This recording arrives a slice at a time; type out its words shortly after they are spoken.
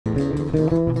All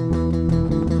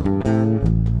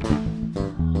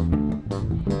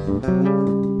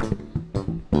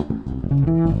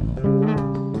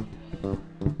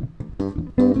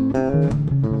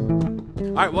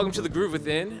right, welcome to the Groove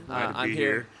Within. I'm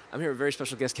here. I'm here with very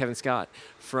special guest Kevin Scott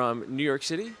from New York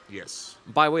City. Yes.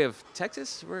 By way of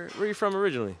Texas. Where are you from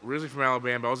originally? Originally from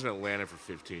Alabama. I was in Atlanta for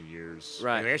 15 years.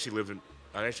 Right. And I actually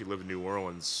lived in New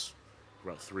Orleans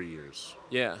for about 3 years.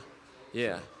 Yeah.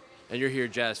 Yeah. And you're here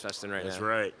jazz festing right now. That's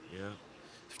right. Yeah.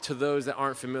 To those that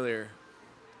aren't familiar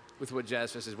with what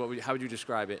Jazz Fest is, how would you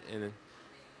describe it?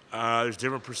 There's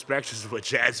different perspectives of what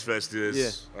Jazz Fest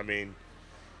is. Yeah. I mean,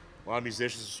 a lot of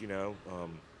musicians,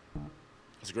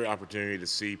 it's a great opportunity to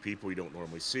see people you don't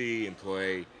normally see and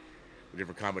play with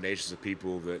different combinations of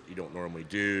people that you don't normally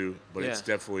do. But it's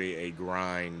definitely a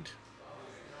grind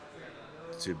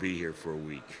to be here for a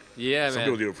week. Yeah, Some man.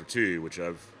 people do it for 2, which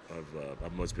I've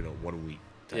most been a 1 week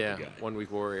type of guy. 1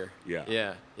 week warrior.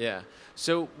 Yeah. Yeah.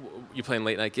 So you playing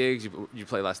late night gigs? You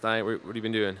played last night. What have you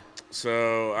been doing?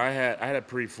 So I had a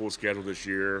pretty full schedule this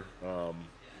year,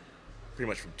 pretty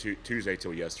much from Tuesday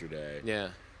till yesterday. Yeah.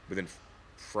 But then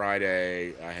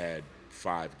Friday I had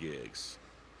 5 gigs.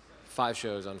 5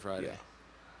 shows on Friday. Yeah.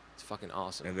 It's fucking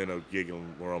awesome. And then a gig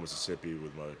in Laurel, Mississippi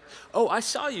with my. Oh, I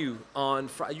saw you on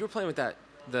Friday. You were playing with the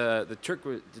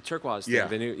turquoise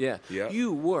thing. Yeah. Yeah.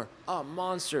 You were a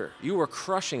monster. You were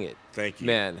crushing it. Thank you,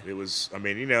 man. It was. I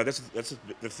mean, that's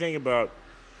the thing about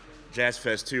Jazz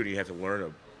Fest too. You have to learn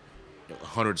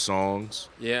 100 songs.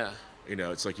 Yeah.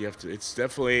 It's like you have to. It's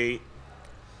definitely.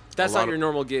 That's not your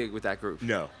normal gig with that group.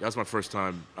 No, that was my first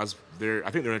time. I was there.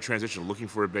 I think they're in a transition, looking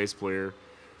for a bass player.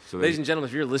 So ladies and gentlemen,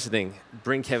 if you're listening,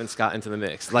 bring Kevin Scott into the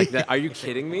mix. Like that? Are you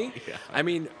kidding me? Yeah. I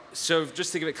mean, so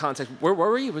just to give it context, where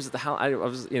were you? Was it the Howlin'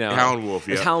 Wolf?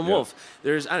 It was Howlin' Wolf.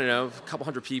 There's a couple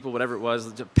hundred people, whatever it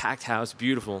was, a packed house,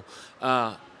 beautiful.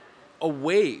 A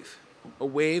wave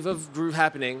of groove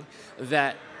happening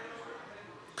that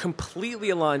completely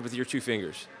aligned with your 2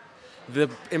 fingers. The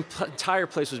entire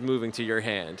place was moving to your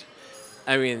hand.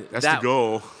 I mean, that's the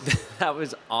goal. That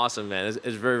was awesome, man.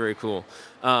 It's very, very cool.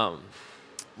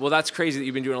 Well, that's crazy that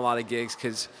you've been doing a lot of gigs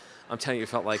because I'm telling you, it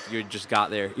felt like you just got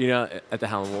there. At the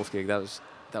Howlin' Wolf gig, that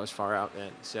was far out,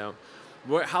 man. So,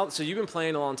 so you've been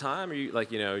playing a long time? Or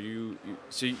you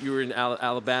so you were in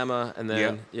Alabama and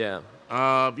then yeah.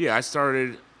 I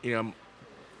started.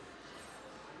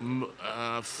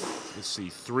 Let's see,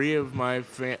 3 of my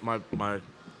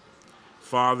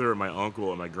father, my uncle,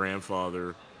 and my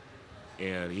grandfather,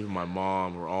 and even my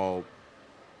mom were all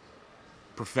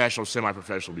professional,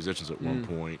 semi-professional musicians at one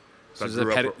point. So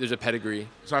there's a pedigree.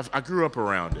 So I grew up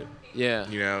around it. Yeah.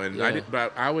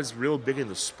 But I was real big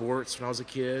into sports when I was a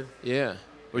kid. Yeah.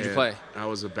 What'd you play? I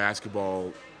was a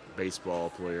basketball, baseball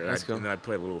player. That's cool. And then I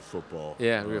played a little football.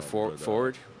 Yeah. Were you a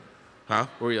forward? Huh?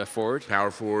 Were you a forward?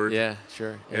 Power forward. Yeah,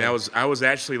 sure. Yeah. And I was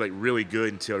actually like really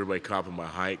good until everybody copied my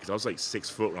height because I was like 6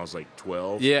 foot when I was like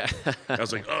 12. Yeah. I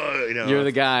was like, oh, You're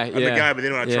the guy. I'm the guy, but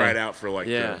then when I tried out for like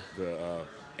the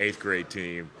 8th grade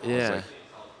team, I was like,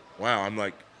 wow, I'm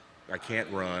like, I can't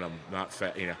run. I'm not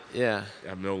fat. Yeah.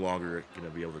 I'm no longer going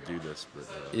to be able to do this. But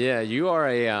yeah, you are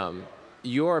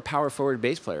a power forward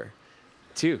bass player,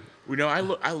 too.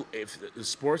 If the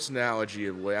sports analogy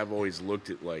of the way I've always looked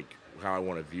at like how I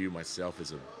want to view myself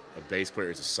as a bass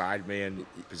player, as a sideman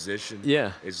position.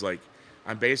 Yeah. Is like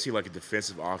I'm basically like a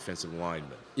defensive offensive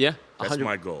lineman. Yeah. That's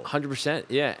my goal. 100%.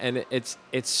 Yeah, and it's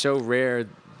so rare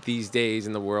these days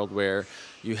in the world where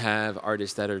you have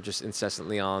artists that are just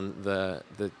incessantly on the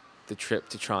trip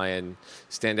to try and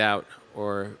stand out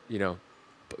or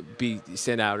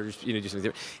stand out or just do something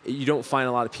different. You don't find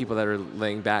a lot of people that are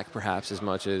laying back perhaps as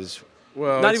much as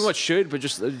not even what should, but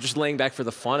just laying back for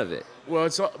the fun of it. Well,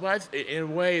 in a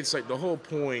way, it's like the whole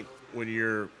point when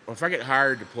if I get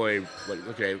hired to play,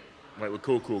 with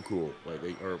cool,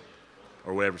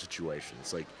 or whatever situation,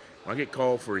 it's like when I get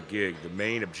called for a gig, the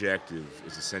main objective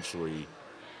is essentially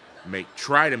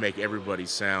try to make everybody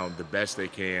sound the best they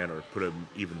can or put them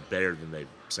even better than they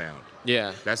sound.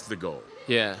 Yeah. That's the goal.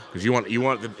 Yeah. Because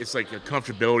it's like a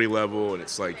comfortability level, and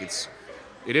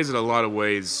it is in a lot of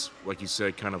ways, like you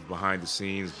said, kind of behind the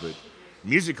scenes, but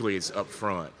musically it's up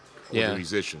front with the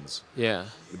musicians. Yeah.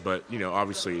 But,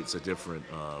 obviously it's a different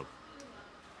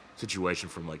situation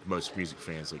from like most music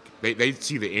fans. Like they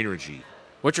see the energy.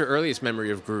 What's your earliest memory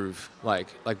of groove? Like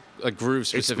groove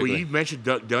specifically? You mentioned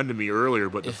Duck Dunn to me earlier,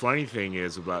 but the funny thing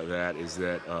is about that is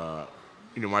that,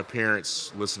 my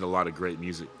parents listened to a lot of great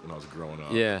music when I was growing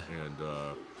up. Yeah. And,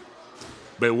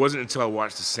 but it wasn't until I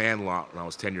watched The Sandlot when I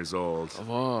was 10 years old.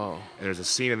 Whoa. And there's a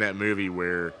scene in that movie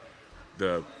where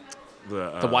the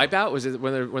The Wipeout, was it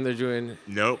when they're doing?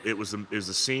 Nope, it was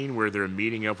the scene where they're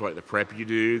meeting up with, like, the preppy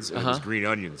dudes, and those Green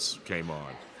Onions came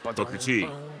on. Booker T.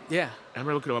 Yeah. I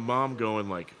remember looking at my mom going,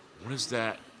 like, what is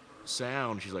that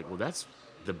sound? She's like, well, that's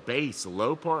the bass, the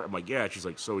low part. I'm like, yeah. She's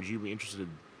like, so would you be interested in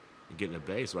getting a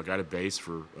bass? So I got a bass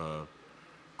for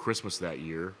Christmas that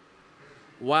year.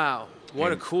 Wow,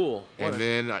 what a cool.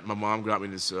 Then my mom got me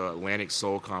this Atlantic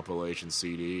Soul compilation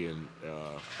CD, and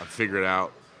I figured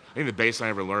out, I think the bass line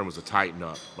I ever learned was a Tighten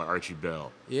Up by Archie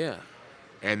Bell. Yeah.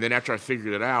 And then after I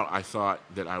figured it out, I thought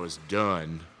that I was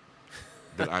done,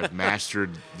 that I've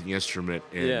mastered the instrument,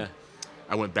 and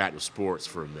I went back to sports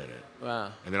for a minute.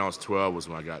 Wow. And then I was 12 was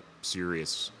when I got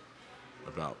serious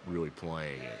about really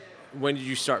playing it. When did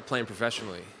you start playing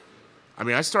professionally? I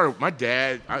mean, I started, my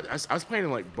dad, I was playing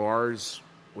in, like, bars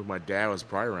with my dad. I was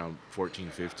probably around 14,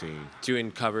 15.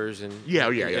 Doing covers and... Yeah.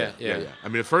 I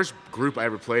mean, the first group I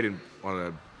ever played in on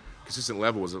a consistent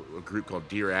level was a group called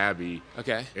Dear Abby.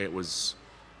 Okay. It was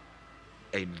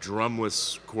a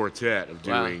drumless quartet of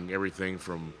doing everything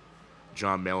from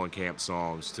John Mellencamp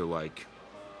songs to, like...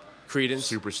 Credence?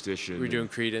 Superstition. We're doing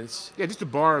Credence? Yeah, just a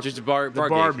bar gig.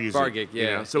 music. Bar gig, yeah. You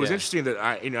know? So it was interesting that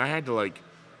I had to, like,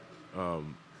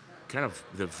 kind of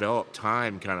develop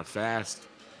time kind of fast,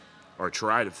 or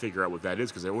try to figure out what that is,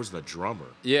 because there wasn't a drummer.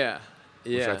 Yeah.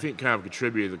 Which I think kind of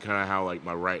contributed to kind of how, like,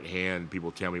 my right hand,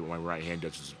 people tell me what my right hand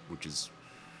does, which is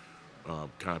kind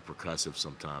of percussive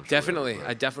sometimes. Definitely.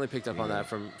 I definitely picked up on that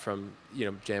from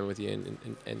jamming with you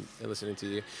and listening to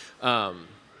you.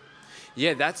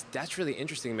 Yeah, that's really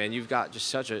interesting, man. You've got just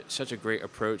such a great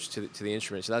approach to the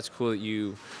instrument. So that's cool that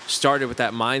you started with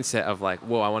that mindset of, like,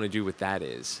 whoa, I want to do what that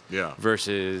is. Yeah.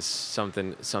 Versus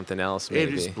something else.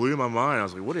 Maybe. It just blew my mind. I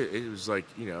was like, it was like,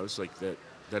 it's like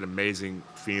that amazing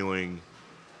feeling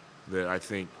that I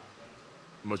think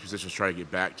most musicians try to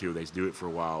get back to. They do it for a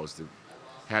while, is to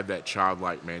have that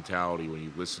childlike mentality when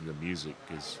you listen to music,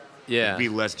 because you be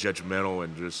less judgmental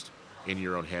and just in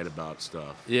your own head about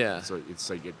stuff. Yeah. So it's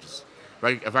like it just.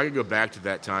 If I could go back to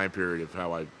that time period of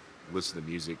how I listened to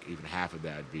music, even half of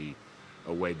that, I'd be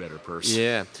a way better person.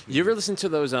 Yeah. You ever listen to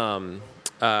those Levon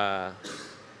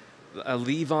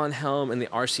Helm and the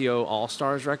RCO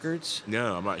All-Stars records?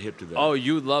 No, I'm not hip to that. Oh,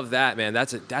 you would love that, man.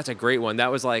 That's a great one.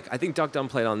 That was like, I think Duck Dunn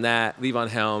played on that, Levon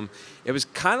Helm. It was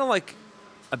kind of like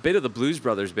a bit of the Blues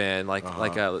Brothers band, like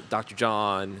Dr.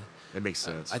 John. That makes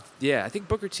sense. I think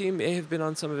Booker T may have been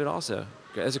on some of it also.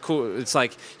 It's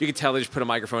like, you could tell they just put a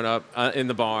microphone up in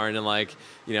the barn, and, like,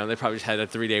 they probably just had a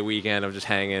 3-day weekend of just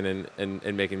hanging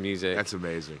and making music. That's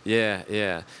amazing.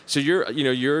 Yeah. So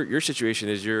your situation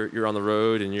is you're on the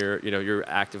road, and you're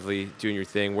actively doing your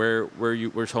thing.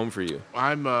 Where's home for you?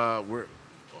 My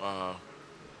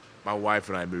wife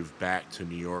and I moved back to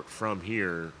New York from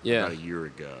here about a year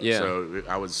ago. Yeah. So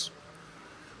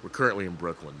we're currently in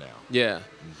Brooklyn now. Yeah.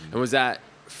 Mm-hmm. And was that,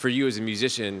 for you as a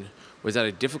musician, was that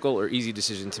a difficult or easy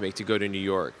decision to make, to go to New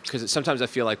York? Because sometimes I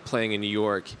feel like playing in New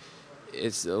York,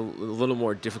 it's a little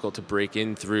more difficult to break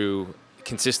in through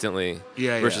consistently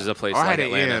versus a place like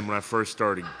Atlanta. I had an in when I first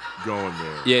started going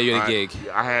there. Yeah, you had a gig.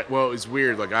 Well, it's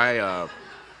weird. Like,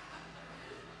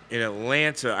 in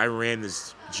Atlanta, I ran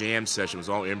this jam session. It was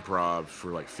all improv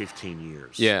for like 15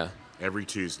 years. Yeah. Every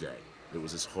Tuesday. It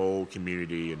was this whole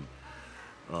community, and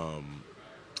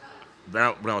when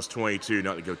I was 22,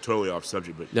 not to go totally off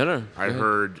subject, but no,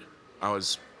 I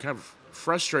was kind of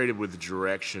frustrated with the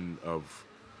direction of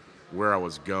where I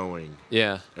was going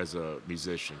as a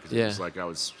musician, because it was like I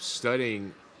was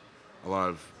studying a lot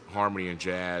of harmony and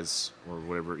jazz, or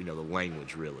whatever, the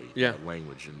language, really.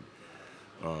 Language. And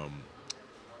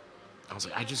I was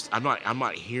like, I'm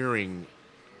not hearing,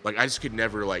 like, I just could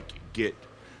never, like, I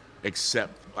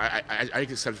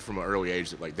accepted from an early age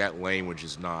that, like, that language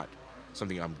is not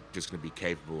something I'm just going to be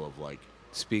capable of, like,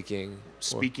 speaking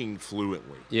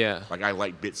fluently. Yeah. Like, I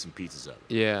like bits and pieces of it.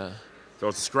 Yeah. So I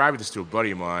was describing this to a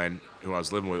buddy of mine who I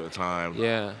was living with at the time.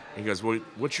 Yeah. And he goes, well,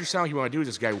 what's your sound you want to do with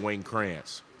this guy Wayne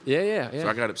Krantz? Yeah. So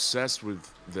I got obsessed with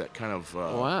that kind of...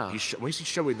 wow. When he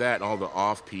showed me that and all the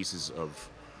off pieces of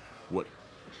what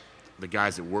the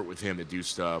guys that work with him that do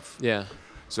stuff. Yeah.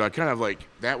 So I kind of, like,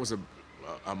 that was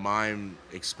a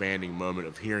mind-expanding moment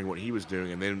of hearing what he was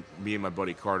doing. And then me and my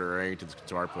buddy Carter Arrington's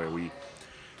guitar player, we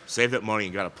saved up money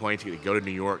and got a plane ticket to go to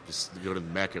New York, to go to the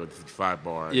Mecca with the 55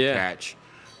 bar and catch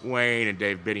Wayne and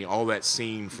Dave Bidding, all that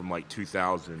scene from like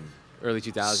 2000, early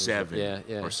 2007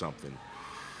 or something.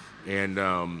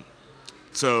 And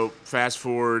so fast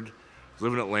forward,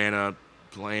 living in Atlanta,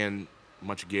 playing a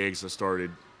bunch of gigs. I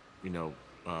started,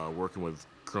 working with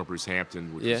Colonel Bruce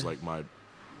Hampton, which is like a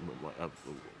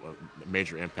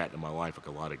major impact in my life, like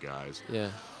a lot of guys. Yeah.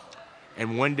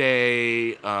 And one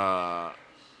day,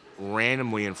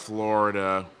 randomly in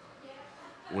Florida,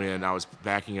 when I was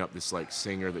backing up this like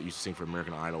singer that used to sing for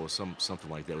American Idol or something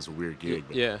like that. It was a weird gig.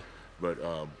 But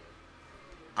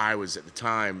I was at the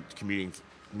time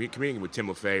communicating with Tim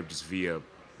LaFave just via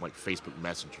like Facebook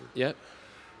Messenger. Yep.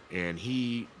 And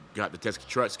he got the Tedeschi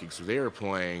Trucks gig, so they were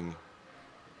playing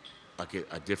like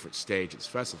a different stage at this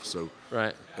festival. So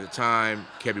right. At the time,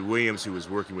 Kebby Williams, who was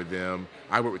working with them,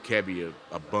 I worked with Kebby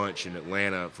a bunch in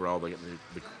Atlanta for all the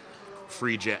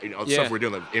free jazz, stuff we're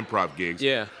doing, like improv gigs.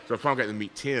 Yeah. So I finally got to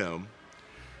meet Tim,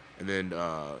 and then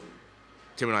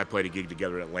Tim and I played a gig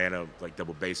together in Atlanta, like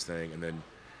double bass thing, and then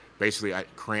basically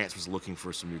Krantz was looking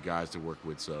for some new guys to work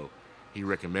with, so he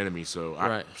recommended me. So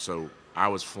I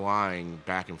was flying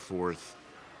back and forth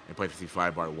and played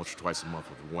 55 bar once or twice a month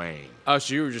with Wayne. Oh,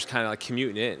 so you were just kind of like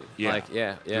commuting in. Yeah. Like,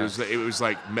 yeah. It was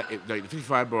like the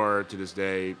 55 bar to this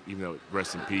day, even though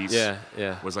rest in peace,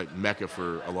 was like Mecca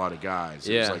for a lot of guys.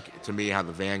 It was like, to me, how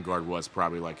the Vanguard was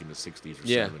probably like in the 60s or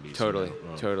 70s. Totally,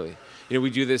 totally. You know,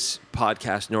 we do this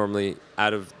podcast normally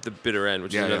out of the Bitter End,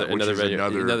 which is another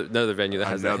venue that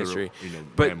has that history.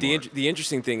 But the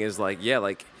interesting thing is like, I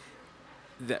was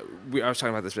talking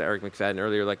about this with Eric McFadden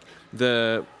earlier, like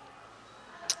the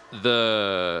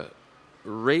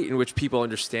rate in which people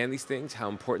understand these things, how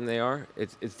important they are,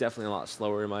 it's definitely a lot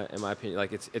slower in my opinion.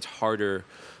 Like it's harder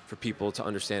for people to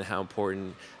understand how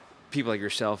important people like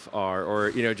yourself are,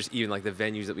 or just even like the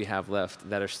venues that we have left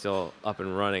that are still up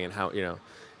and running, and how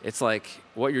it's like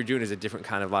what you're doing is a different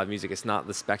kind of live music. It's not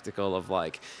the spectacle of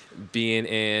like being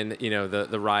in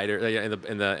the rider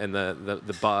in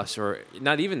the bus, or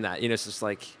not even that. It's just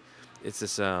like it's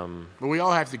this. But we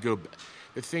all have to go.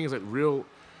 The thing is like real.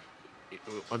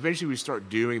 Eventually, we start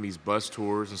doing these bus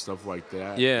tours and stuff like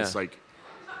that. Yeah. It's like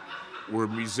where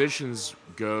musicians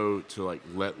go to like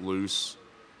let loose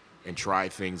and try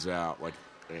things out, like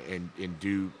and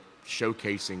do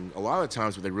showcasing a lot of the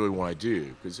times what they really want to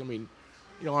do. Because I mean,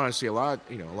 honestly, a lot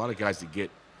of guys that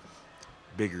get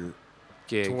bigger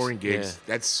touring gigs,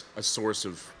 that's a source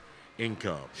of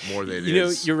income more than it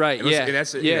is. You're right. And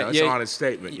that's it's an honest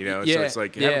statement. So it's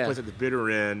like have a place at the Bitter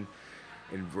End,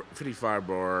 and 55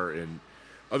 Bar, and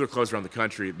other clubs around the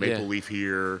country, Maple Leaf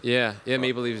here.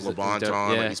 Maple Leaf is Le Bon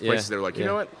Ton, like these places that are like, you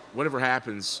know what, whatever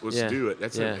happens, let's do it.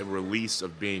 That's a release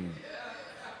of being,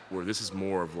 where this is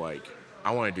more of like,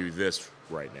 I want to do this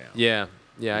right now.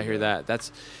 I hear that.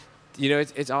 That's,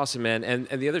 it's awesome, man. And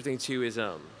the other thing too is,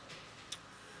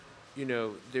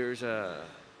 there's a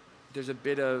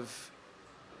bit of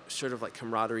sort of like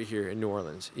camaraderie here in New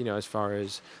Orleans, as far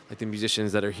as like the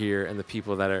musicians that are here and the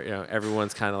people that are,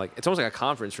 everyone's kind of like, it's almost like a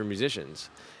conference for musicians.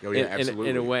 Oh yeah,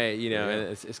 absolutely. In a way, and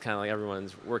it's kind of like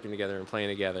everyone's working together and playing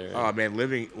together. Oh man,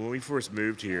 when we first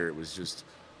moved here, it was just,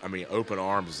 open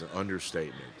arms is an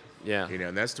understatement. Yeah.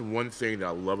 And that's the one thing that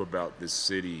I love about this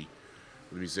city,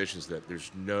 with musicians, that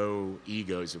there's no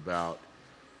egos about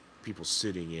people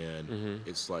sitting in. Mm-hmm.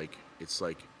 It's like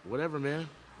whatever, man.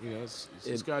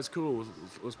 This guy's cool.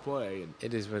 Let's play. And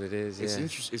it is what it is. It's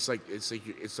interesting.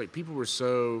 It's like people were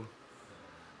so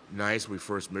nice when we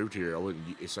first moved here.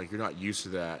 It's like you're not used to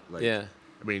that. Like,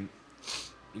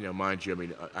 mind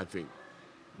you, I think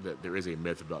that there is a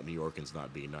myth about New Yorkers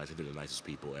not being nice. They're the nicest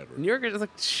people ever. New Yorkers are like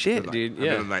shit, dude.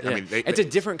 Yeah. It's a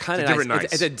different kind of different nice.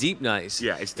 nice. It's a deep nice.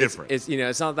 Yeah, it's different.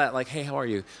 It's not that like, hey, how are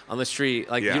you on the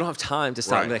street? Like you don't have time to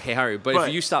stop and be like, hey, how are you? But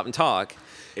if you stop and talk,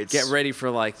 get ready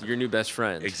for like your new best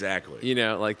friend. Exactly.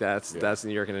 Like that's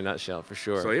New York in a nutshell for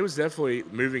sure. So it was definitely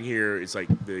moving here. It's like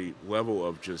the level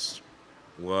of just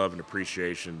love and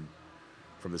appreciation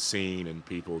from the scene and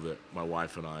people that my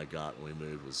wife and I got when we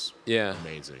moved was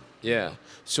amazing. Yeah.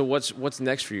 So what's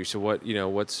next for you? So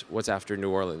what's after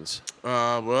New Orleans?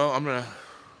 Well, I'm gonna.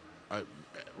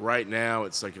 Right now,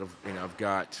 it's like I've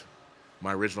got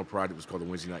my original project was called the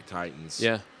Wednesday Night Titans.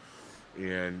 Yeah.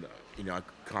 And I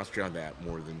concentrate on that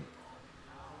more than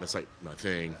that's like my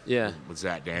thing. Yeah. With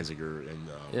Zach Danziger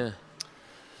and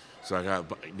so I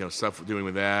got stuff doing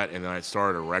with that, and then I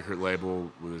started a record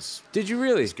label with this. Did you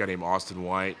really? This guy named Austin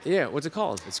White. Yeah. What's it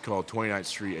called? It's called 29th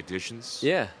Street Editions.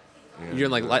 Yeah. And you're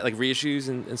doing like reissues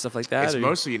and stuff like that. It's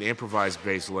mostly an improvised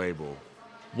based label.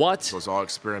 What? So it's all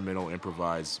experimental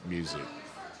improvised music.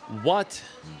 What?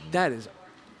 Mm-hmm. That is.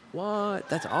 What?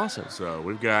 That's awesome. So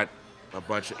we've got a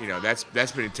bunch of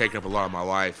that's been taking up a lot of my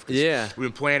life. Yeah. We've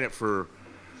been playing it for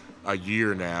a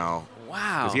year now.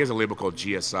 Wow. Because he has a label called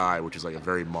GSI, which is like a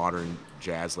very modern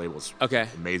jazz label. It's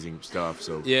amazing stuff.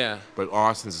 So but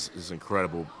Austin's is an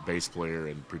incredible bass player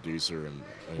and producer and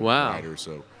writer.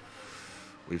 So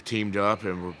we've teamed up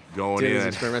and we're going Dude, in. these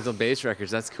experimental bass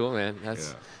records. That's cool, man.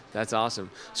 That's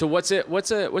awesome. So what's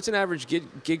an average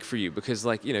gig for you? Because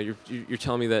like, you know, you're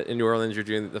telling me that in New Orleans you're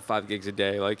doing the 5 gigs a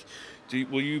day. Like,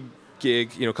 will you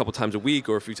gig, you know, a couple times a week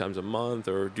or a few times a month,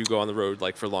 or do you go on the road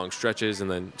like for long stretches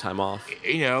and then time off?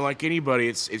 You know, like anybody,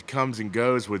 it comes and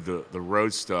goes with the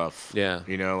road stuff. Yeah.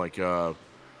 You know, like I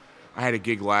had a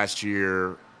gig last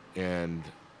year and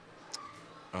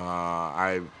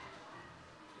I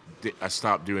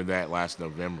stopped doing that last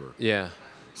November. Yeah.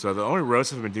 So the only road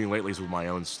stuff I've been doing lately is with my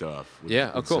own stuff.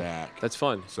 With cool. Zach. That's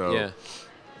fun. So, yeah.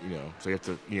 you know, so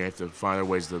you have to find other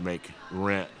ways to make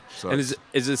rent. So and is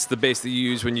this the bass that you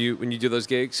use when you do those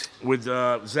gigs? With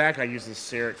Zach, I use the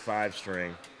Sara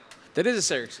 5-string. That is a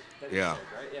Sara. Yeah. Right?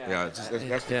 Yeah. That's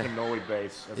the cannoli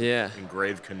bass. That's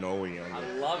engraved cannoli on it.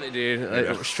 I love it,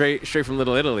 dude. Straight from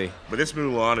Little Italy. But this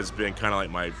Mulan has been kind of like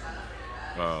my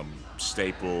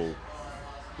staple,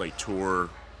 like tour.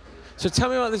 So tell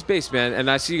me about this bass, man. And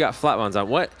I see you got flat ones on.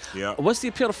 What's the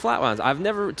appeal to flat ones?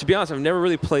 To be honest, I've never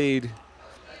really played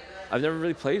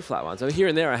flat ones. I mean, here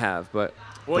and there I have, but.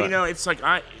 Well, you know, it's like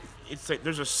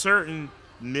there's a certain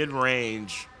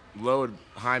mid-range,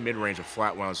 high mid-range of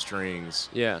flat wound strings.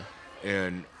 Yeah.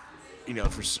 And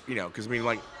because I mean,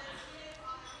 like,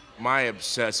 my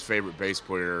obsessed favorite bass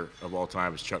player of all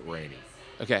time is Chuck Rainey.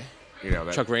 Okay. You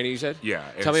know, Chuck Rainey, you said? Yeah.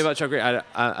 Tell me about Chuck Rainey.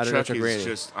 I don't know Chuck Rainey.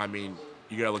 Just, I mean,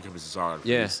 you gotta look up his discography.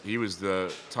 Yeah. He was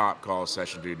the top call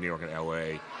session dude in New York and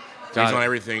L.A. He's on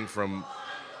everything from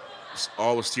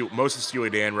most of the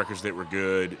Steely Dan records that were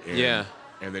good.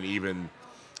 And then even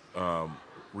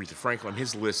Aretha Franklin.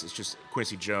 His list is just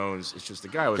Quincy Jones. It's just the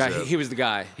guy he was the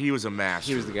guy. He was a master.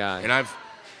 He was the guy. And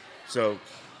so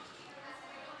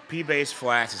P bass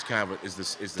flats is kind of the That's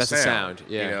sound. the sound.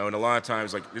 Yeah. You know, and a lot of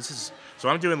times like so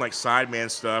I'm doing like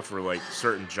sideman stuff or like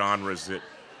certain genres that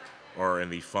are in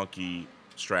the funky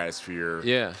stratosphere.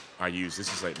 Yeah. This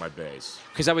is like my bass.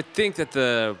 Because I would think that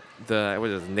the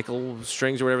nickel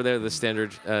strings or whatever they're the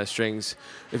standard strings,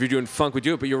 if you're doing funk, would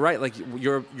do it. But you're right, like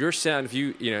your sound. If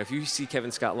you see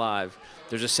Kevin Scott live,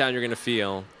 there's a sound you're gonna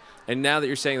feel. And now that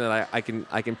you're saying that, I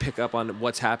can pick up on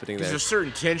what's happening there. There's a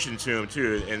certain tension to him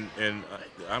too, and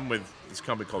I'm with this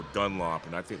company called Dunlop,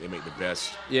 and I think they make the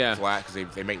best flat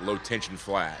because they make low tension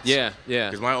flats. Yeah.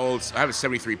 Because I have a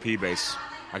 73 P bass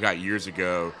I got years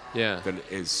ago. Yeah. That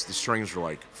the strings were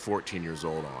like 14 years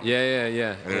old on. Yeah.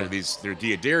 And they're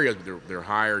Diodarios, but they're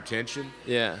higher tension.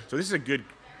 Yeah. So this is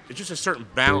it's just a certain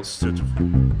bounce to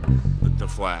the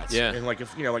flats. Yeah. And like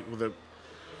when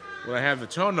I have the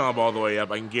tone knob all the way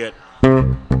up, I can get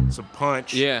some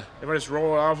punch. Yeah. If I just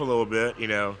roll it off a little bit,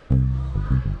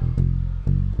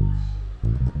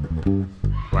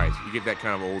 Right, you get that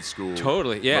kind of old school.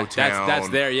 Totally, yeah. Motown, that's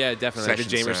there, yeah, definitely. Like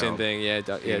the Jamerson sound. Thing, yeah,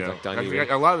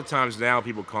 A lot of the times now,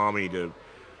 people call me to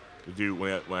do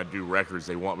when I do records.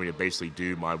 They want me to basically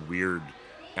do my weird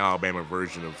Alabama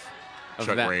version of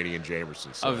Chuck Rainey and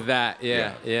Jamerson. So, of that,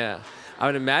 yeah. I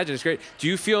would imagine it's great. Do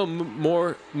you feel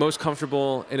most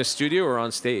comfortable in a studio or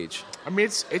on stage? I mean,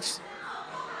 it's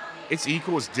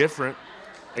equal. It's different.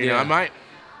 My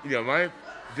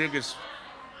biggest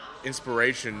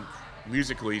inspiration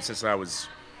musically since I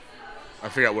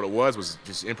figured out what it was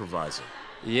just improvising.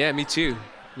 Yeah, me too.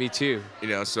 And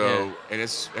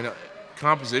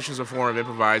composition's a form of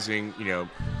improvising.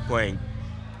 Playing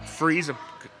free's a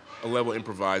level of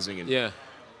improvising. And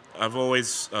I've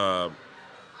always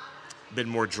been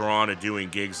more drawn to doing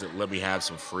gigs that let me have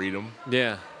some freedom.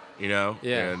 Yeah.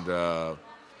 And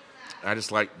I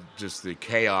just like the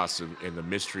chaos and the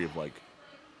mystery of like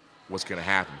what's going to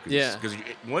happen. Because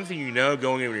one thing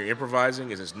going in when you're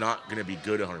improvising is it's not going to be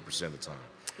good 100% of the time.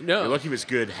 No. You're lucky if it's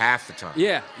good half the time.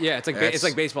 Yeah. It's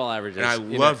like baseball averages. And I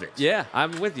love it. Yeah,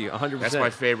 I'm with you 100%. That's my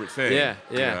favorite thing. Yeah.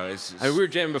 I mean, we were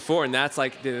jamming before, and that's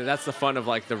the fun of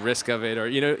like the risk of it, or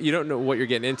you don't know what you're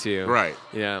getting into. Right.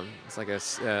 Yeah. It's like a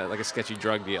sketchy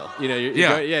drug deal. You don't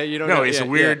know. No, it's a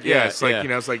weird. It's like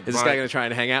it's like. Is this guy gonna try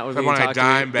and hang out with me? Like and a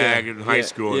dime bag in high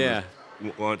school. Yeah.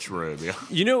 Lunchroom. Yeah.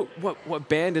 You know what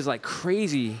band is like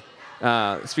crazy?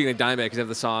 Speaking of Dimebag, because I have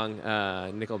the song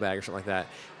Nickelbag or something like that.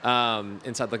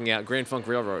 Inside Looking Out, Grand Funk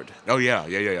Railroad. Oh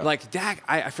yeah. Like Dak,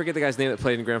 I forget the guy's name that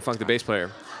played in Grand Funk, the bass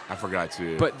player. I forgot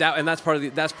too. But that's part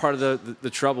of the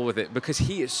trouble with it, because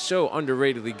he is so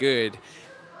underratedly good.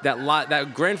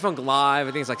 That Grand Funk Live,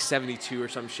 I think it's like 72 or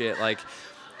some shit. Like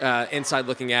Inside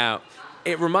Looking Out.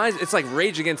 It's like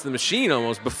Rage Against the Machine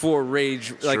almost before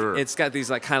Rage. Like It's got these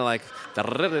like kind of like, it's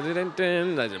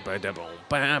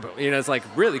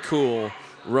like really cool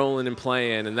rolling and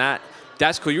playing, and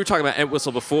that's cool. You were talking about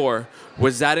Entwistle before.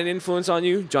 Was that an influence on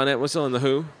you, John Entwistle and the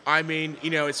Who? I mean,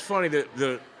 it's funny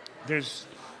that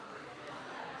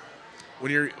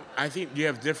I think you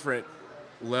have different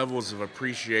levels of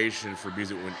appreciation for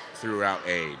music throughout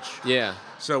age. Yeah.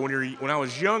 So when I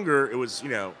was younger, it was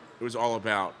it was all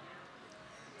about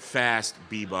fast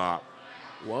bebop,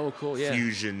 Whoa, cool. Yeah.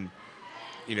 fusion,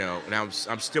 and I'm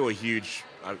still I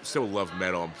still love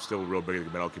metal. I'm still real big in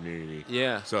the metal community.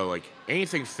 Yeah. So like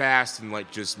anything fast and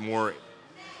like just more.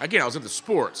 Again, I was into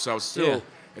sports, so I was still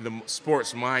in the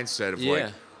sports mindset of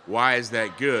like, why is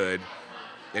that good?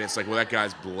 And it's like, well, that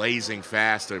guy's blazing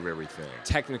fast over everything.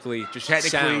 Technically,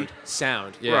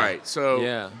 sound. Yeah. Right.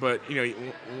 So, but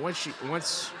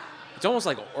once it's almost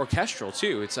like orchestral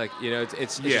too. It's like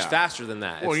it's just faster than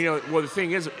that. Well, the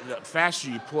thing is, the faster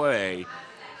you play,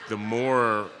 the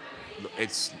more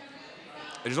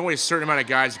there's only a certain amount of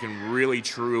guys who can really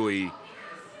truly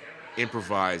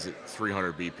improvise at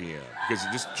 300 BPM because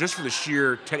just for the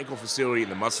sheer technical facility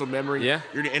and the muscle memory, you're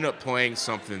gonna end up playing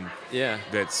something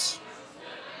that's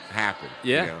happened.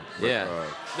 No,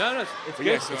 it's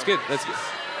good. It's good. Let's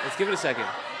give it a second.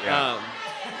 Yeah.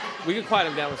 We can quiet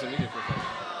him down with some music for a second.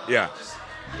 Yeah.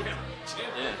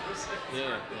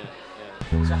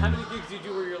 So how many gigs do you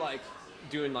do where you're like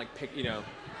doing like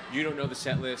you don't know the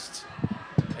set list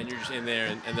and you're just in there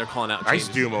and they're calling out changes?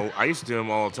 I used to do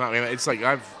them all the time. I mean, it's like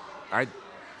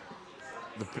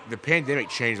the pandemic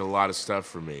changed a lot of stuff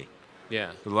for me.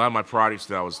 Yeah. A lot of my projects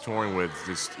that I was touring with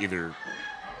just either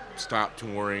stopped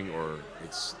touring or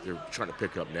they're trying to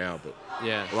pick up now. But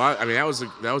that was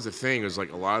the thing. It was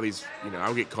like a lot of these, I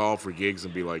would get called for gigs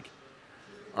and be like,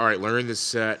 all right, learn this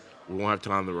set. We won't have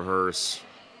time to rehearse.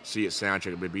 See it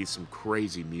soundcheck. It would be some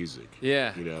crazy music.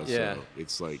 Yeah. So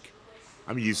it's like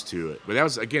I'm used to it. But that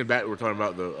was again back we're talking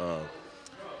about the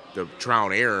trial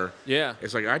and error. Yeah.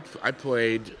 It's like I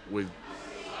played with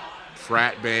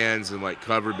frat bands and like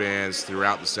cover bands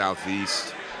throughout the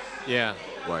Southeast. Yeah.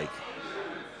 Like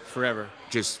forever.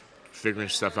 Just figuring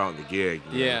stuff out in the gig.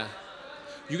 Yeah.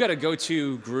 You got a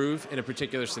go-to groove in a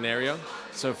particular scenario.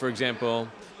 So, for example,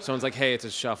 someone's like, "Hey, it's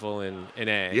a shuffle in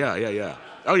A." Yeah.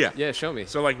 Oh yeah. Yeah, show me.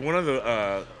 So like one of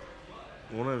the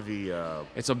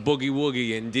it's a boogie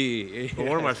woogie in D.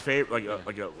 One of my favorite one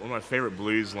of my favorite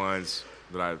blues lines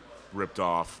that I ripped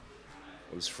off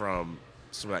was from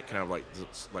some of that kind of like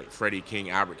Freddie King,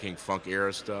 Albert King funk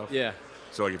era stuff. Yeah.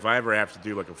 So like if I ever have to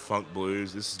do like a funk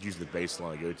blues, this is usually the bass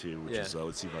line I go to, which is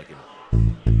let's see if I can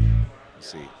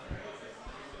see.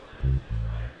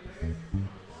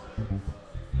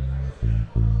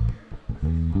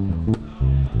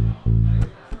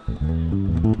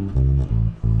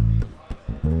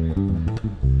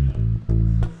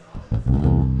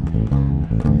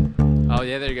 Oh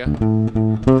yeah, there you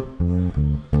go.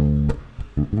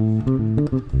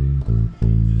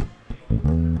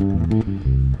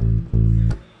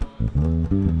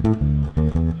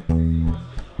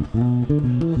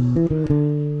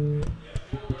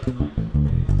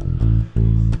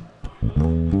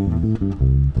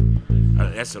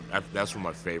 That's one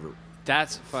of my favorite.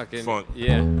 That's fucking funk.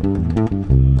 Yeah.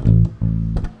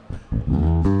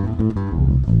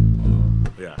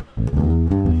 Yeah.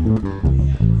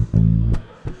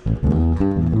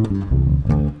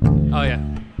 Oh yeah.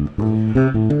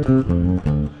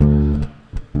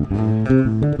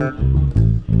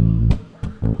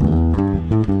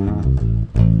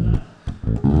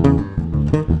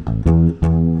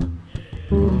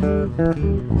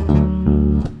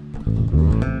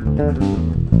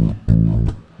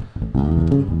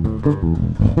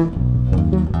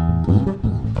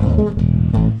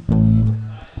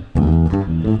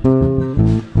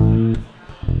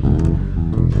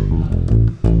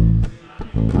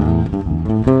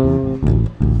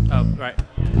 Oh, right.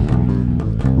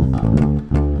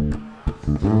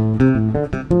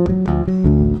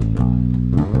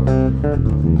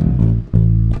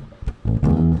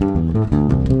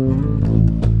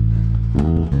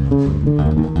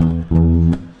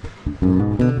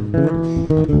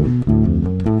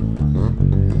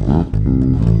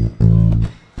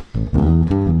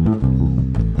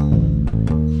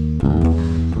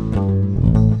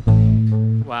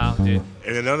 Wow, dude.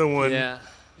 And another one Yeah.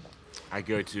 I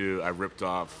ripped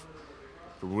off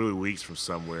for Willie Weeks from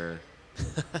somewhere.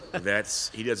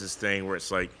 He does this thing where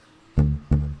it's like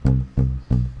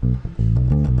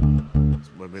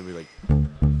maybe like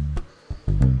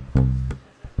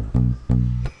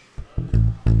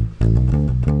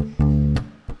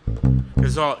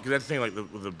because that thing like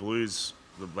the blues,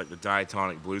 like the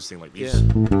diatonic blues thing, like these. I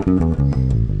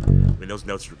mean, those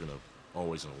notes are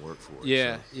always gonna work for it.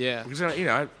 Yeah, so. yeah. Because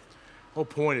the whole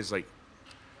point is like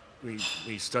when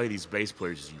you study these bass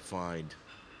players, is you find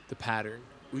The pattern.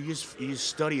 you just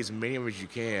study as many of them as you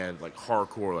can, like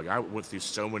hardcore. Like I went through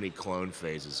so many clone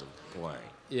phases of playing.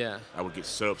 Yeah. I would get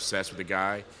so obsessed with the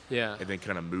guy. Yeah. And then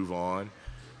kind of move on.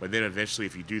 But then eventually,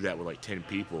 if you do that with like 10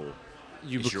 people,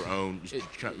 it's your own.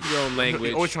 Your own language.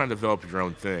 You're always trying to develop your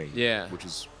own thing. Yeah. Which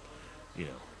is, you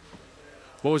know.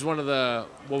 What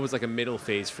was like a middle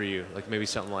phase for you? Like maybe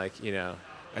something like, you know.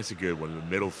 That's a good one. The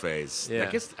middle phase. Yeah. I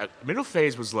guess middle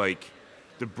phase was like,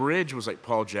 the bridge was like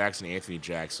Paul Jackson, Anthony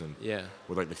Jackson. Yeah.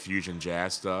 With like the fusion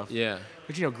jazz stuff. Yeah.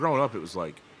 But you know, growing up, it was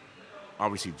like,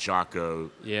 obviously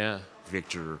Jocko. Yeah.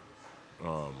 Victor.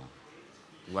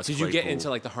 Les Did you get into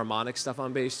like the harmonic stuff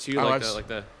on bass too?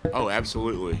 Oh,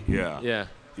 absolutely. Yeah. Yeah.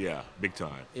 Yeah. Big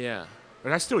time. Yeah.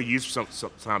 And I still use some time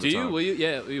to time. Do you? Will you?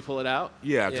 Yeah. Will you pull it out?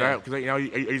 Yeah, because I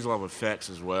use a lot of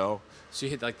effects as well. So you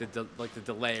hit like the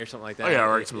delay or something like that. Oh yeah,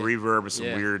 or some reverb and some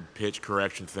weird pitch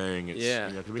correction thing. It's, yeah,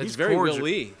 you know, that's very Will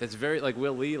Lee. That's very like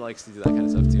Will Lee likes to do that kind of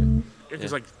stuff too.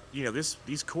 Because like you know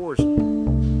these chords. You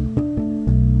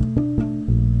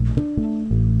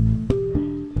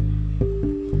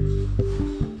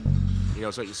know,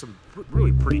 it's like some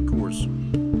really pretty chords,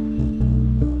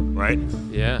 right?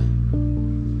 Yeah.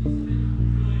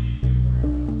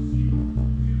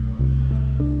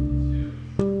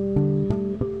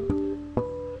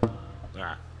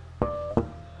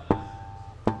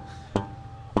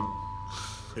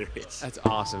 That's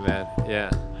awesome, man. Yeah.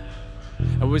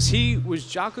 And was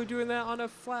Jocko doing that on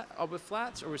with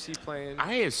flats, or was he playing?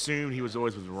 I assumed he was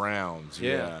always with rounds.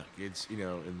 Yeah. It's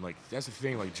and like that's the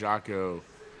thing. Like Jocko,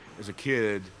 as a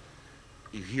kid,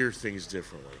 you hear things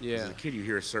differently. Yeah. As a kid, you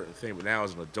hear a certain thing, but now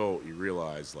as an adult, you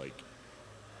realize like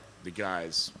the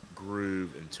guy's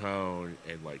groove and tone,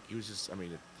 and like he was just. I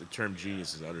mean, the term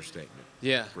genius is an understatement.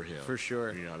 Yeah. For him, for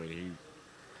sure. You know, I mean,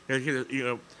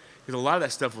 because a lot of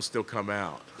that stuff will still come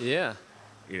out. Yeah.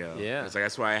 You know. Yeah. It's like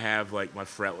that's why I have like my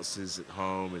fretlesses at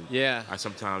home, and I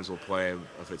sometimes will play them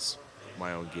if it's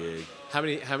my own gig. How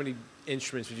many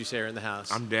instruments would you say are in the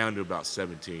house? I'm down to about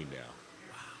 17 now.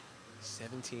 Wow.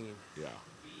 17. Yeah.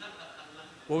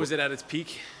 What was it at its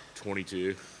peak?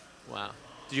 22. Wow.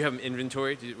 Did you have them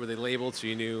inventory? Were they labeled so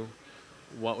you knew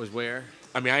what was where?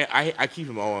 I mean, I keep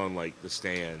them all on like the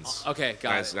stands. Okay,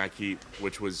 got it. And I keep,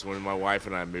 which was when my wife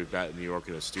and I moved out to New York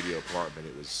in a studio apartment.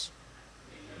 It was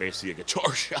basically a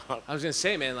guitar shop. I was gonna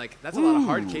say, man, like that's a lot of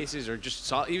hard cases or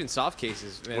just even soft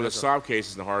cases. Man, well, the soft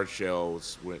cases and the hard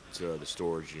shells went to the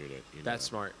storage unit. That's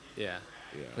smart. Yeah.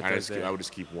 Yeah. I would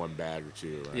just keep one bag or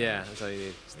two. Yeah, that's all you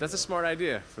need. That's a smart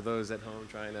idea for those at home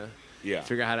trying to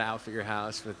figure out how to outfit your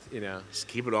house with Just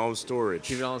keep it all in storage.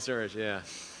 Keep it all in storage. Yeah.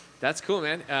 That's cool,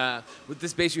 man. With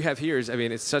this bass you have here,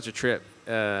 it's such a trip.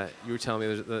 You were telling me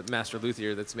there's the master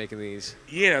luthier that's making these.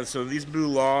 Yeah, so these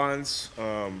Moulins,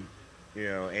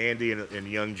 Andy and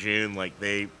young June, like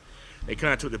they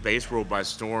kind of took the bass world by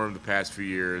storm the past few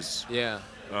years. Yeah.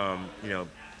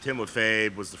 Tim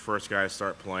LaFave was the first guy to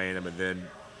start playing them, and then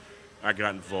I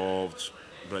got involved.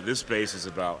 But this bass is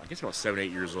about 7,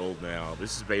 8 years old now.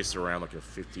 This is based around like a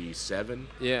 57.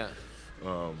 Yeah.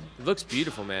 It looks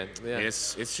beautiful, man. Yeah.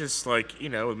 It's just like,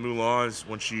 with Moulins,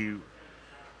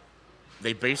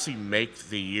 they basically make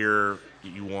the year that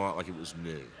you want like it was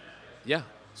new. Yeah.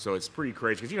 So it's pretty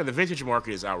crazy because the vintage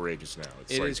market is outrageous now.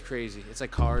 It is crazy. It's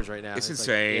like cars right now. It's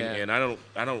insane, and I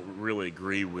don't really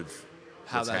agree with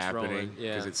what's happening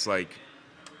because it's like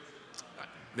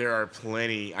there are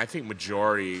plenty. I think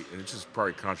majority, and this is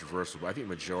probably controversial, but I think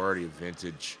majority of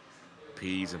vintage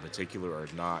Ps in particular are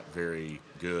not very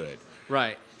good.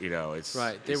 Right. It's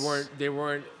right. They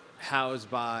weren't housed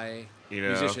by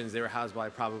musicians. They were housed by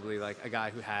probably like a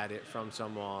guy who had it from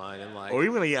someone, and like. Or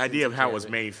even the idea of how it was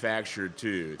manufactured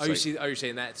too. Are you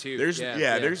saying that too? There's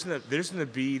the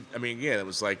bead. I mean, again, it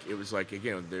was like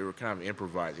again they were kind of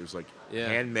improvised. It was like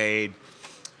handmade.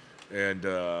 And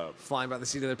flying by the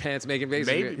seat of their pants, making bass.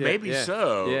 Maybe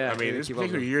so. Yeah, I mean, there's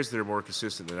particular years that are more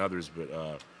consistent than others, but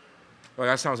like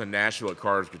last time I was in Nashville at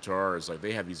Carter's Guitars, like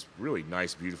they have these really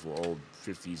nice, beautiful old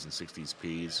 50s and 60s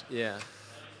Ps. Yeah.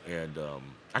 And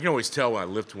I can always tell when I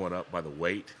lift one up by the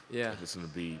weight. Yeah. If it's going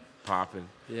to be popping.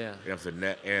 Yeah.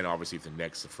 And obviously if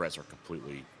the frets are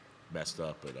completely messed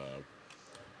up, but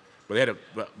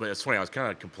it's funny. I was kind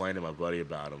of complaining to my buddy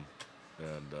about them,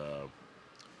 and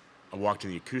I walked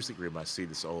in the acoustic room. I see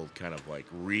this old kind of like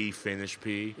refinished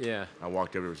P. Yeah. I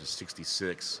walked over. It was a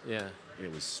 '66. Yeah. And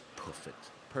it was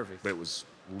perfect. Perfect. But it was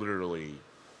literally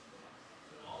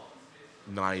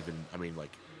not even. I mean,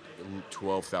 like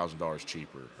 $12,000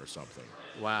 cheaper or something.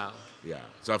 Wow. Yeah.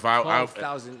 So if I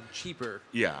 $12,000 cheaper.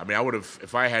 Yeah. I mean, I would have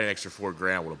if I had an extra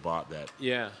 $4,000, I would have bought that.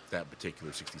 Yeah. That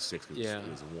particular '66. It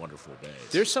was a wonderful bass.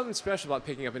 There's something special about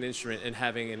picking up an instrument and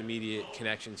having an immediate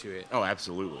connection to it. Oh,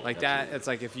 absolutely. That. It's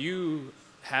like if you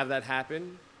have that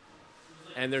happen,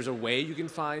 and there's a way you can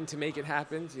find to make it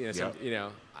happen. Yeah.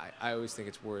 I always think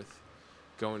it's worth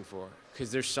going for,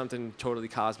 because there's something totally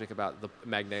cosmic about the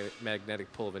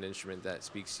magnetic pull of an instrument that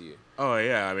speaks to you. Oh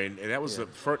yeah, I mean, and that was that's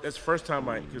the first time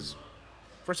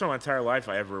first time in my entire life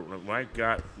when I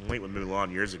got linked with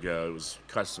Mulan years ago, it was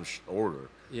custom order.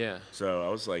 Yeah. So I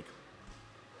was like,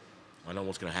 I know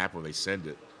what's gonna happen when they send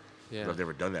it. Yeah. I've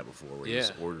never done that before, where you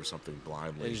just order something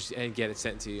blindly and get it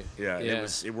sent to you. Yeah.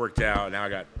 It worked out. Now I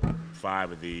got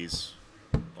 5 of these,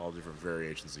 all different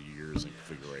variations of years and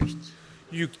configurations.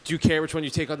 Do you care which one you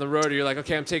take on the road, or you're like,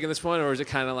 okay, I'm taking this one, or is it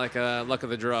kind of like a luck of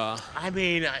the draw? I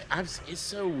mean, it's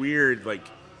so weird, like,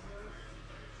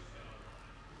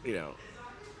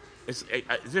 it's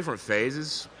different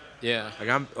phases. Yeah.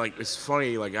 Like it's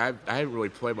funny, like I haven't really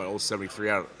played my old 73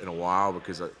 out in a while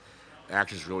because the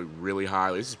action's really, really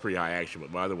high. This is pretty high action,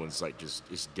 but my other one's like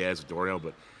it's dead as a doornail,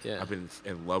 but I've been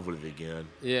in love with it again.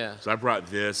 Yeah. So I brought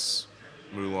this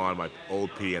Mulan, my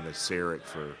old P, and the Sarek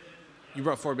for... You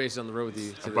brought 4 basses on the road with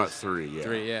you. I brought 3, yeah.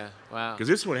 3, yeah. Wow. Because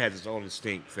this one has its own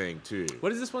distinct thing, too. What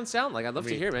does this one sound like? I'd love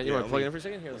to hear, man. You want to plug it in for a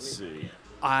second? Here, let's see.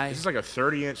 This is like a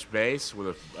 30-inch bass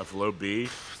with a low B.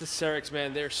 The Sareks,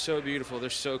 man, they're so beautiful. They're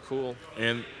so cool.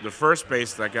 And the first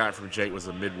bass that I got from Jake was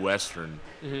a Midwestern.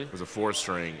 It was a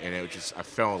 4-string, and it was just, I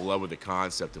fell in love with the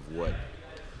concept of what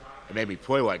it made me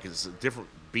play like, because it's a different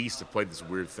beast to play this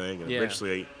weird thing. And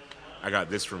eventually, I got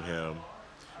this from him.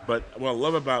 But what I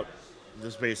love about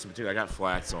this bass in particular, I got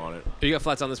flats on it. You got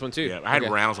flats on this one, too? Yeah, I had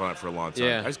rounds on it for a long time.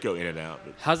 Yeah. I just go in and out.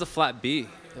 But how's the flat B?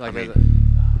 Like, I mean,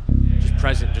 just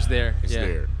present, just there. It's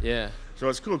there. Yeah. So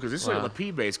it's cool, because this is like a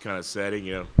P bass kind of setting,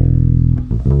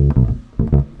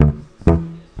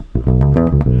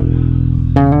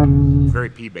 Very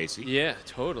P bassy. Yeah,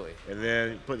 totally. And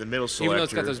then put the middle selector. Even though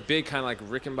it's got those big kind of like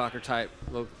Rickenbacker type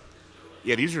little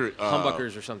these are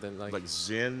humbuckers or something like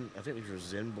Zen. I think these are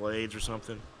Zen blades or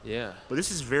something. Yeah. But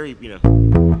this is very, it's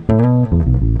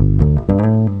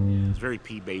very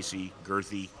P bassy,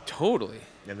 girthy. Totally.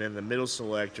 And then the middle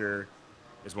selector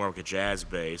is more like a jazz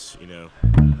bass, It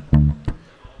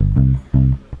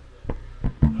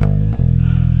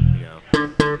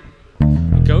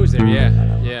goes there,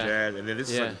 yeah. Jazz, and then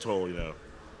this is like a total,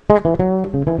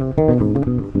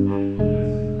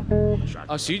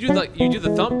 Oh, so you do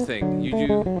the thump thing. You do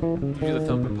the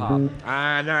thump and pop.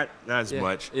 Not as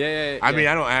much. Yeah. I mean,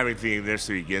 I don't have anything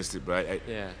necessarily against it, but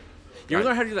You ever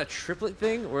learn how to do that triplet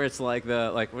thing where it's like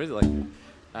what is it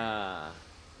where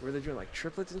they're doing like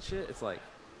triplets and shit? It's like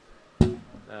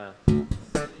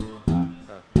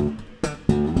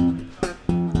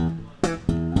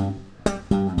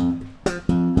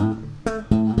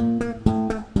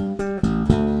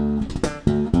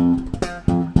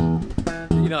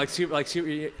super.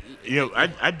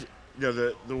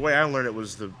 The way I learned it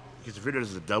was because the video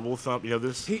is the double thump.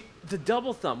 This. The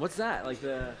double thump. What's that? Like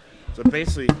the.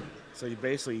 So you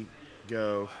basically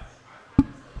go.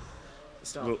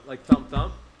 Like thump.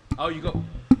 Oh, you go.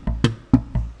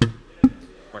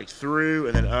 Like through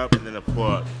and then up and then a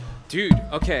pluck. Dude,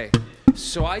 okay.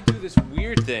 So I do this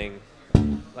weird thing,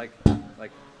 like.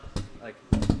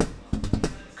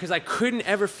 Because I couldn't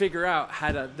ever figure out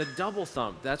how to the double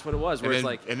thump. That's what it was. Where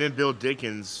and then Bill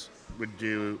Dickens would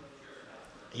do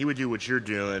what you're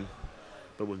doing,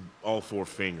 but with all 4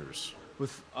 fingers.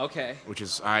 Which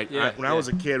is when I was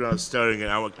a kid, when I was studying it,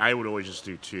 I would always just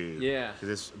do 2. Yeah.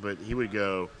 But he would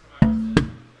go.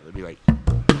 It'd be like.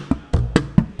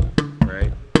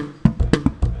 Right.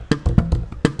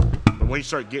 But when you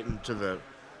start getting to the.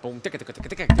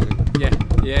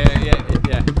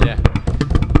 Yeah.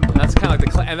 That's kind of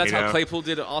like and that's how Claypool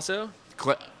did it also?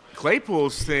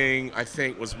 Claypool's thing, I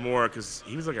think, was more because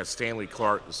he was like a Stanley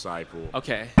Clark disciple.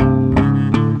 Okay.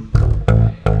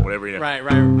 Whatever, Right.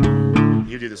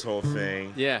 He would do this whole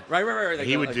thing. Yeah. Right.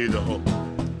 He would do the whole.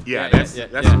 Yeah, that's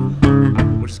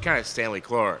which is kind of Stanley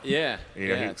Clark. Yeah.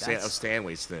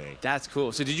 Stanley's thing. That's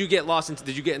cool. So did you get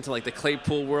into like the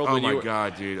Claypool world? Oh my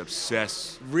God, dude,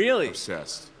 obsessed. Really?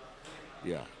 Obsessed.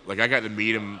 Yeah, like I got to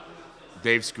meet him.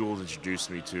 Dave Schools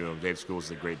introduced me to him. Dave Schools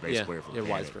is a great bass player from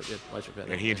Pagano.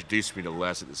 And he introduced me to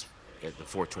Les at the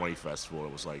 420 festival.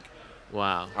 It was like,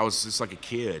 wow. I was just like a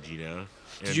kid,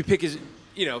 Did you pick his,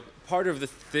 part of the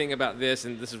thing about this,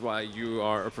 and this is why you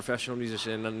are a professional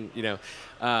musician, and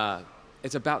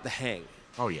it's about the hang.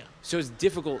 Oh yeah. So it's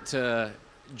difficult to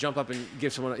jump up and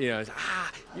give someone, you're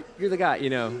the guy,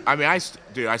 I mean, I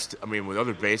mean, with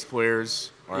other bass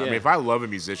players, I mean, if I love a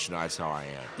musician, that's how I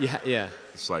am. Yeah.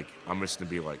 It's like, I'm just going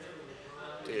to be like,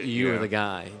 you're the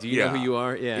guy. Do you know who you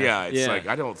are? Yeah. Yeah, it's like,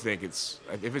 I don't think if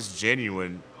it's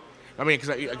genuine, I mean, because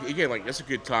again, like, that's a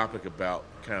good topic about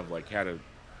kind of like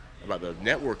about the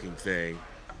networking thing.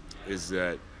 is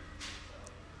that,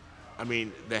 I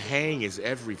mean, the hang is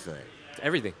everything. It's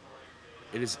everything.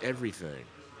 It is everything.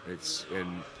 It's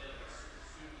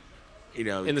you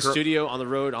know, In the studio, on the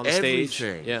road, on the stage.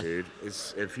 everything, Yeah. dude.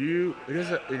 It's if you it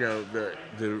isn't you know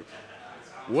the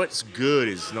what's good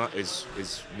is not it's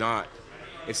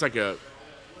like a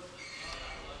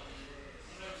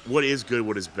what is good,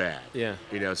 what is bad. Yeah.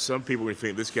 You know, some people would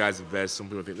think this guy's the best, some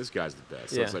people think this guy's the best.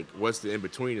 So Yeah. it's like what's the in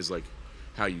between is like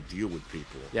how you deal with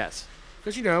people. Yes.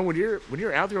 Because you know when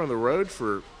you're out there on the road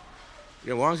for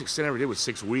the longest extent I ever did was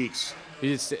 6 weeks. You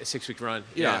did a 6-week run.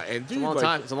 Yeah, and it's dude, a long like,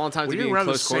 time. It's a long time to when be you're in around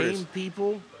close the quarters. same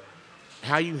people,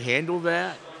 how you handle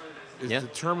that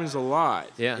determines a lot.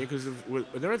 Yeah. Because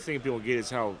another thing people get is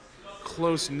how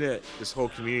close knit this whole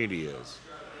community is.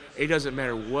 It doesn't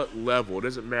matter what level. It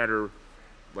doesn't matter.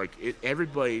 Like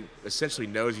everybody essentially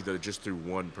knows each other just through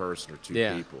one person or two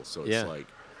people. So it's like.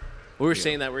 We were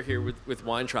saying that we're here with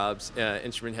Weintrob's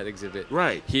instrument head exhibit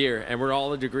Right. here, and we're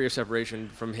all a degree of separation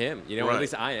from him. You know, or Right. at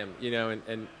least I am. You know,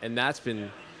 and that's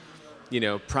been, you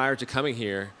know, prior to coming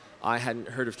here, I hadn't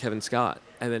heard of Kevin Scott,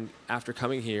 and then after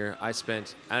coming here, I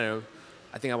spent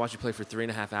I think I watched you play for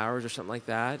 3.5 hours or something like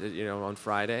that. You know, on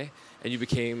Friday, and you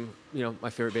became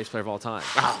my favorite bass player of all time.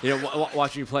 Oh. You know,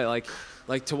 watching you play,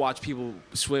 like to watch people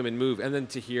swim and move, and then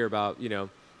to hear about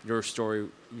your story,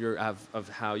 of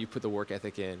how you put the work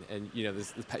ethic in, and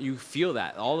you feel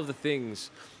that all of the things,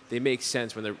 they make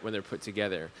sense when they're put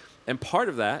together, and part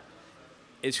of that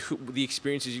is the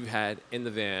experiences you had in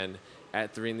the van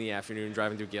at 3 p.m.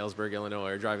 driving through Galesburg,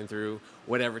 Illinois, or driving through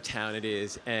whatever town it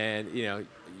is, and you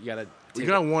gotta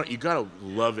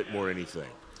love it more than anything.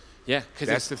 Yeah, because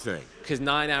that's the thing. Because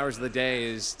 9 hours of the day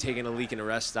is taking a leak in a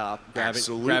rest stop, grabbing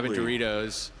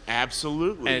Doritos,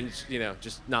 absolutely, and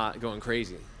just not going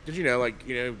crazy. Did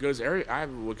it goes I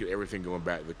look at everything going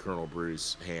back to the Colonel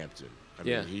Bruce Hampton. I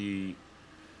mean, he,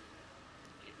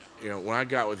 when I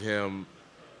got with him,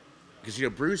 because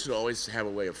Bruce would always have a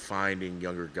way of finding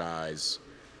younger guys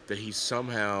that he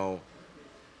somehow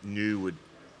knew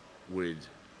would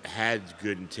had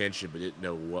good intention but didn't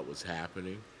know what was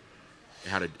happening,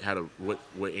 what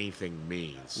anything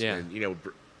means. Yeah. And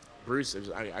Bruce,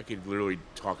 I could literally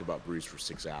talk about Bruce for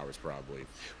 6 hours probably.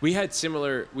 We had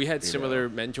similar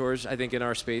mentors, I think, in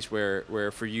our space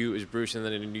where for you it was Bruce, and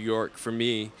then in New York for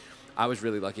me, I was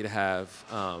really lucky to have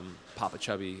Papa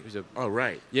Chubby, who's a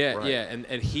right.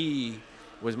 And he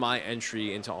was my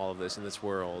entry into all of this in this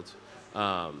world.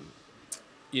 I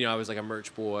was like a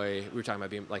merch boy. We were talking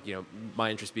about being like, my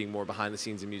interest being more behind the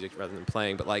scenes in music rather than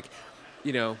playing, but like,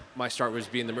 my start was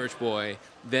being the merch boy.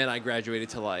 Then I graduated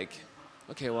to like,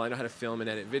 okay, well, I know how to film and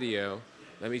edit video.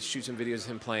 Let me shoot some videos of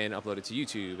him playing, upload it to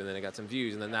YouTube, and then I got some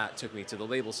views, and then that took me to the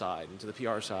label side and to the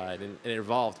PR side, and it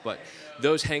evolved. But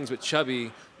those hangs with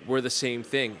Chubby were the same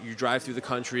thing. You drive through the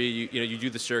country, you do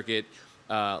the circuit,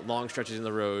 long stretches in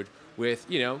the road with,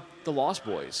 the Lost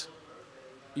Boys.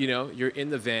 You're in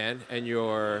the van and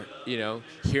you're,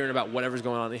 hearing about whatever's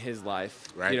going on in his life.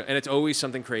 Right. And it's always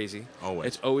something crazy. Always.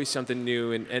 It's always something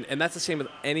new. And that's the same with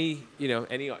any,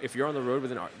 if you're on the road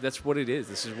with an art, that's what it is.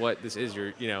 This is what this is.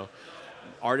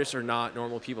 Artists are not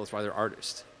normal people. That's why they're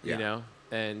artists,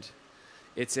 And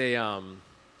it's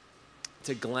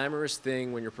a glamorous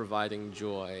thing when you're providing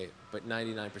joy, but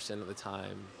 99% of the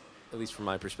time, at least from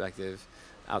my perspective,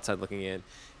 outside looking in,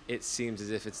 it seems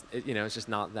as if it's just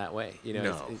not that way.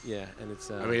 No. And it's.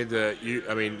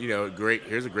 Great.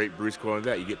 Here's a great Bruce quote on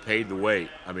that. You get paid to wait.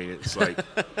 I mean, it's like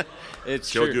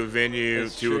it's go true. to a venue,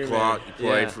 It's 2 true, o'clock, man. you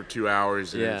play Yeah. for 2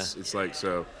 hours, and Yeah. it's like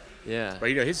so. Yeah.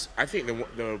 But I think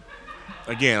the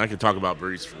again, I could talk about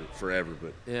Bruce forever,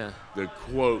 but Yeah. the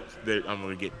quote that I'm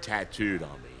going to get tattooed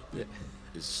on me that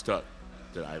is stuck,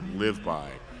 that I live by,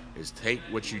 is take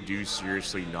what you do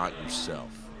seriously, not yourself.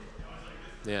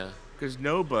 Yeah. Because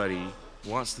nobody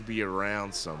wants to be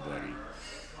around somebody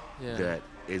that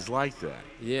is like that.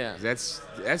 Yeah. That's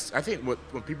I think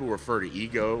when people refer to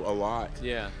ego a lot,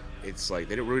 Yeah. it's like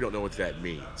they really don't know what that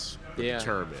means. What Yeah. the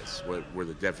term is, where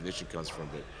the definition comes from,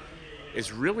 but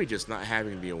it's really just not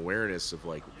having the awareness of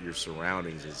like your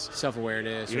surroundings. Is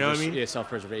Self-awareness. You know what I mean? Yeah,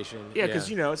 self-preservation. yeah, because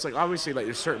it's like obviously like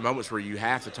there's certain moments where you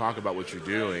have to talk about what you're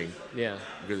doing. Yeah.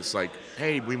 Because it's like,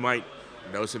 hey, we might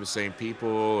know some of the same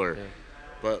people,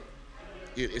 but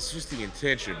it's just the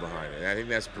intention behind it. And I think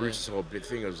that's Bruce's whole big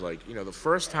thing. It was like, the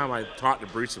first time I talked to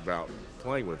Bruce about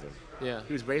playing with him,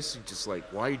 he was basically just like,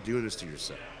 why are you doing this to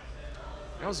yourself?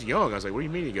 And I was young. I was like, what do you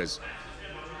mean? He goes,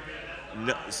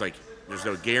 no, it's like, there's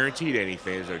no guaranteed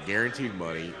anything. There's no guaranteed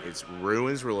money. It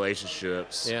ruins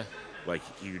relationships. Yeah. Like,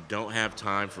 you don't have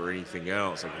time for anything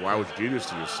else. Like, why would you do this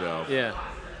to yourself? Yeah.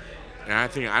 And I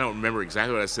think I don't remember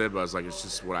exactly what I said, but I was like, this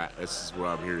is what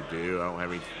I'm here to do. I don't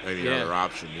have any other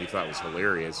option. He thought it was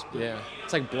hilarious. But. Yeah,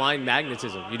 it's like blind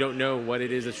magnetism. You don't know what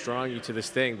it is that's drawing you to this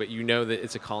thing, but you know that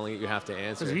it's a calling that you have to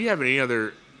answer. If you have any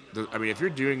other, if you're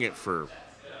doing it for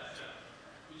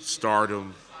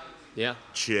stardom,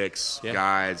 chicks,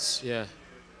 guys,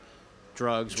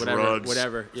 drugs,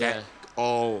 whatever, that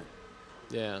all,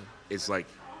 it's like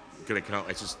gonna come.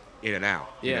 It's just in and out.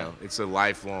 You know? It's a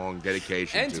lifelong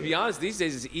dedication. And to be honest, these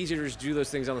days it's easier to just do those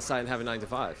things on the side and have a 9 to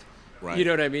 5. Right. You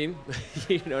know what I mean?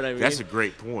 You know what I mean? That's a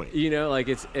great point. You know, like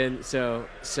so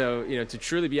you know, to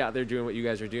truly be out there doing what you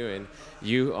guys are doing,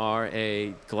 you are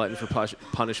a glutton for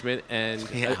punishment and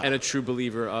a true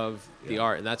believer of the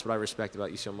art, and that's what I respect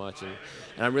about you so much. And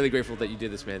I'm really grateful that you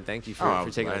did this, man. Thank you for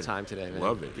taking the time today, man.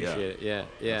 Love it. Appreciate it.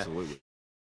 Yeah. Absolutely.